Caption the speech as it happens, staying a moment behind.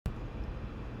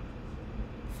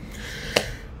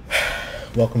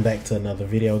Welcome back to another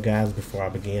video, guys. Before I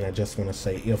begin, I just want to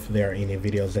say, if there are any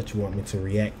videos that you want me to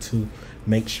react to,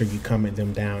 make sure you comment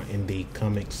them down in the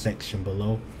comment section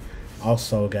below.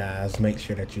 Also, guys, make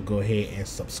sure that you go ahead and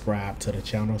subscribe to the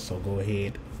channel. So go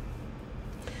ahead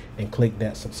and click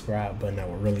that subscribe button. I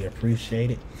would really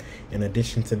appreciate it. In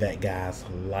addition to that, guys,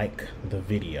 like the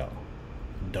video.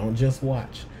 Don't just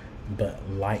watch, but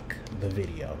like the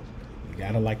video. You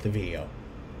gotta like the video.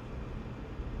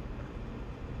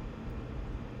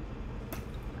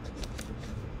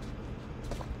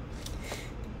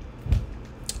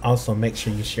 Also, make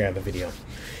sure you share the video.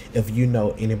 If you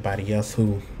know anybody else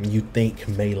who you think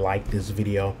may like this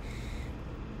video,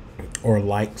 or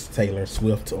likes Taylor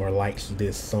Swift, or likes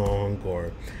this song,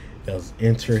 or is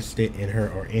interested in her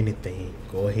or anything,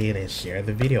 go ahead and share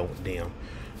the video with them.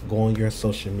 Go on your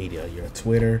social media, your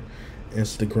Twitter,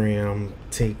 Instagram,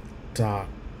 TikTok,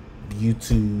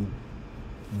 YouTube,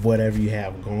 whatever you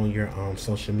have. Go on your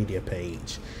social media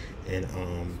page and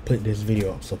put this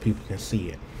video up so people can see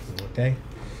it. Okay,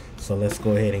 so let's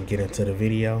go ahead and get into the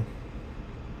video.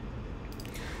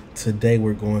 Today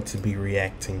we're going to be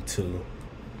reacting to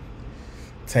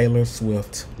Taylor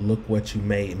Swift, Look What You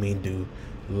Made Me Do,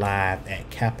 live at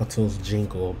Capitol's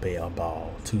Jingle Bell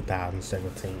Ball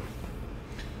 2017.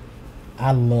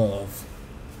 I love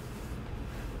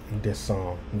this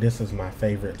song. This is my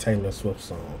favorite Taylor Swift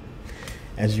song.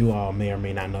 As you all may or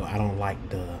may not know, I don't like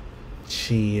the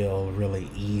chill, really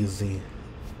easy,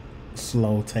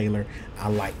 slow Taylor. I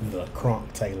like the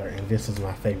crunk Taylor, and this is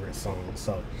my favorite song.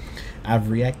 So I've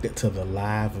reacted to the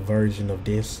live version of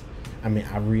this. I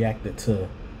reacted to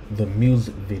the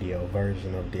music video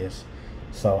version of this,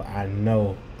 so I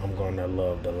know I'm gonna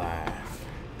love the live.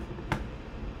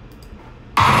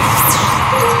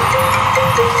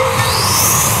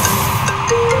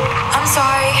 I'm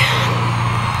sorry.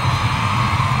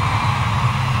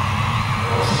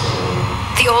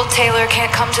 The old Taylor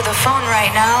can't come to the phone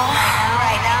right now.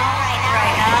 Right now.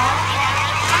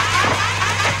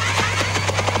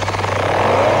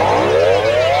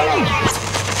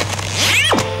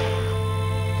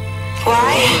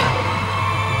 Why?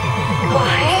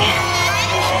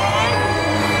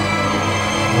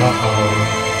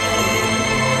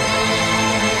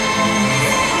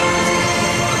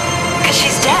 Because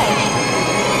she's dead.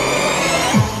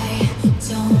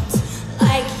 I don't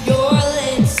like your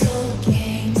little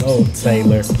games. Go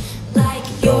Taylor. Like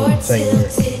Go your Taylor.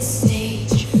 tilted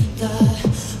stage. The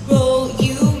role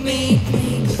you made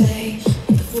me play.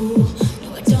 The fool. No,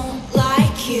 I don't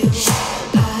like you.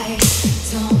 I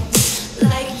don't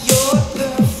like your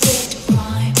perfect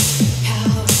crime.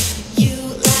 How you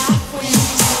laugh when you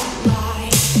lie.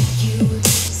 You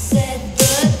said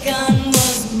the gun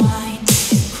was mine.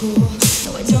 It's cool. No,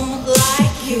 I don't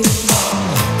like you.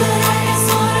 But I got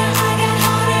smarter, I got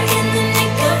harder in the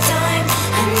nick of time.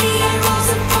 Honey, I rose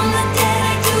up from the dead,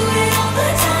 I do it all the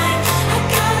time. I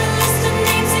got a list of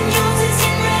names and yours is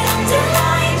in red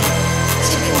underlined.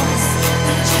 Check it once,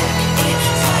 then check it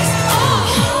twice.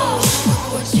 Oh, look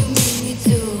what you made me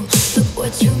do. Look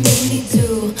what you made me do.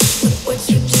 Look what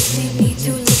you just made me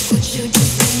do. Look what you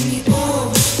just made me do.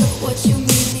 Look what you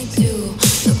made me do.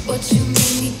 Look what you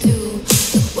made me do.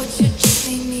 Look what you just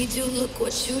made me do. Look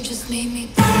what you just made me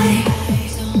do. I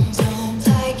don't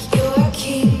like your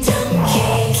kingdom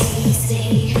cake.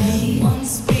 Say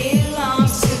once belonged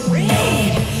to me.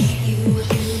 You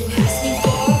asked me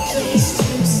for a place to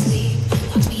sleep,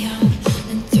 locked me out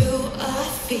and threw a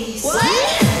feast. The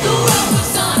world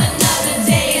goes on another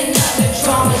day, another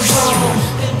drama.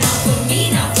 But not for me,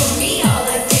 all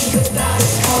I think about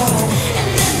is home. And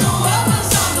then the world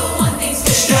goes on, but one thing's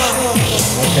for sure.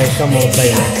 Okay, come on,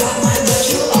 Taylor. I got mine, but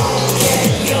you all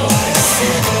get yours.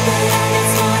 But I got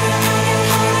smarter, I got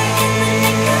harder in the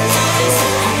nick of time.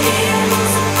 Honey, I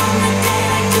rose up from the dead,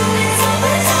 I do it all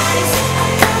the time. I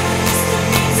got a list of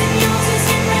names and yours is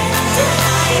in red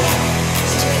underlined.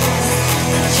 Check it once,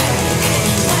 then check it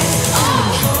twice.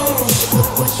 Oh,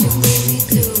 look what you made me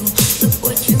do. Look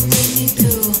what you made me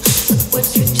do. Look what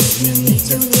you just made me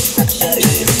do. Look what you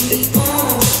just made me do.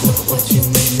 Look what you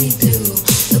made me do.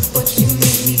 Look what you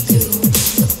made me do.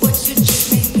 Look what you just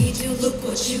made me do. Look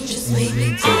what you just made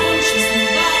me do.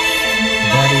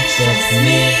 I don't trust nobody, and nobody trusts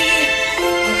me.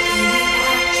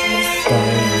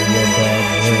 Starring in your bad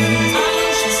dreams. I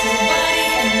don't trust nobody,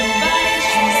 and nobody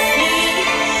trusts me.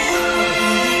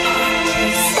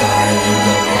 Starring in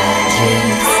your bad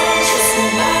dreams. I don't trust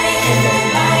nobody, and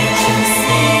nobody trusts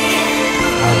me.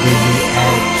 I'll be the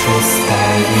actress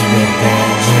starring in your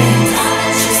bad dreams. I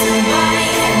don't trust nobody,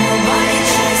 and nobody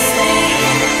trusts me.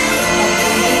 I'll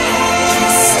be the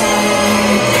actress starring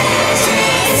in your bad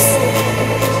dreams.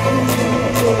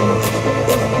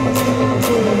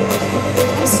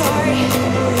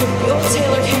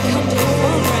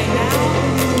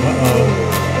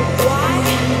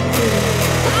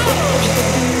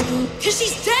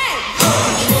 she's dead.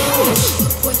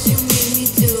 Look what you made me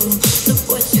do. Look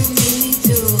what you made me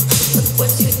do. Look what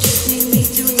you just made me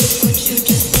do. Look what you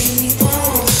just made me do.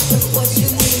 Look what you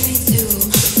made me do.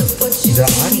 Look what you The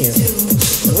made me audience,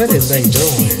 do. what is they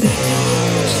doing?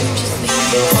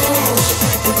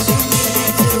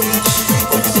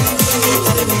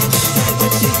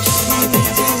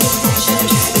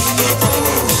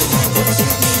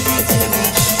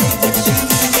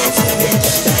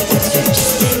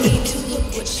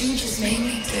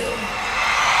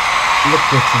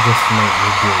 Look what you just made me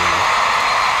do.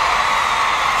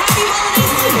 Happy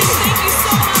holidays, Olympics. Thank you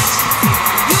so much.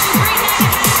 You have a great night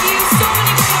ahead of you. So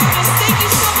many great artists. Thank you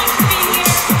so much for being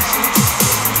here.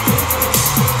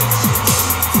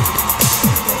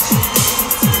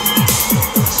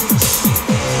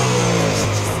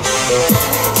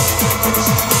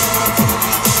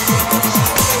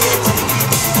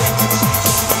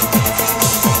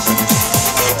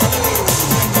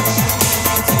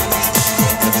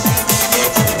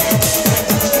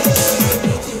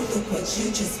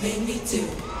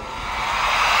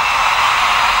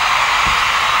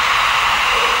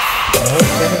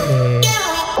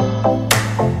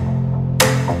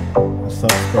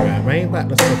 Subscribe. I ain't about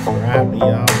to subscribe to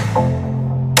y'all.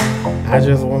 I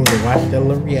just wanted to watch that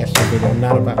little reaction video. I'm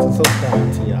not about to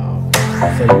subscribe to y'all.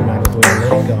 So you might as well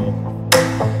let it go.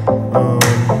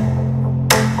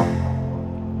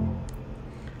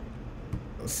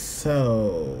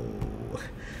 So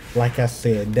like I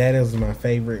said, that is my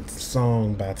favorite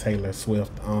song by Taylor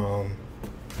Swift.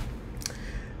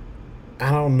 I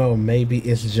don't know, maybe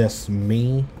it's just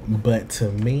me, but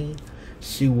to me,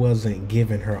 she wasn't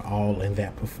giving her all in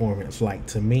that performance. Like,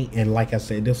 to me, and like I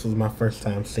said, this was my first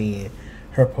time seeing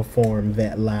her perform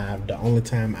that live. The only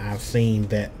time I've seen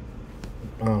that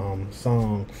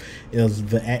song is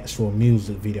the actual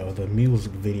music video. The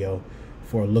music video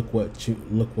for Look What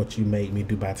You Made Me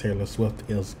Do by Taylor Swift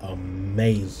is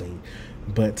amazing.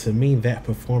 But to me, that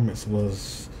performance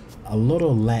was a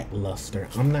little lackluster.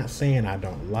 I'm not saying I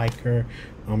don't like her.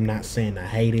 I'm not saying I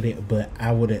hated it, but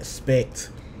I would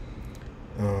expect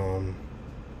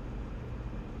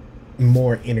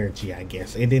more energy, I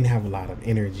guess. It didn't have a lot of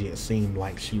energy. It seemed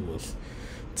like she was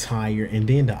tired, and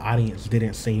then the audience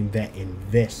didn't seem that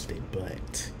invested.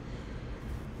 But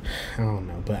I don't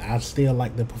know, but I still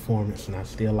like the performance, and I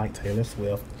still like Taylor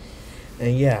Swift.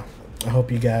 And yeah, I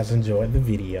hope you guys enjoyed the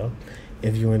video.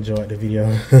 If you enjoyed the video,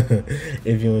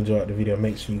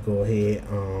 make sure you go ahead,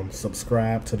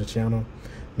 subscribe to the channel.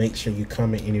 Make sure you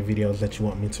comment any videos that you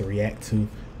want me to react to,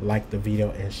 like the video,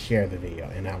 and share the video.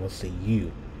 And I will see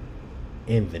you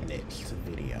in the next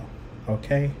video.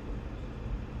 Okay?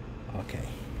 Okay.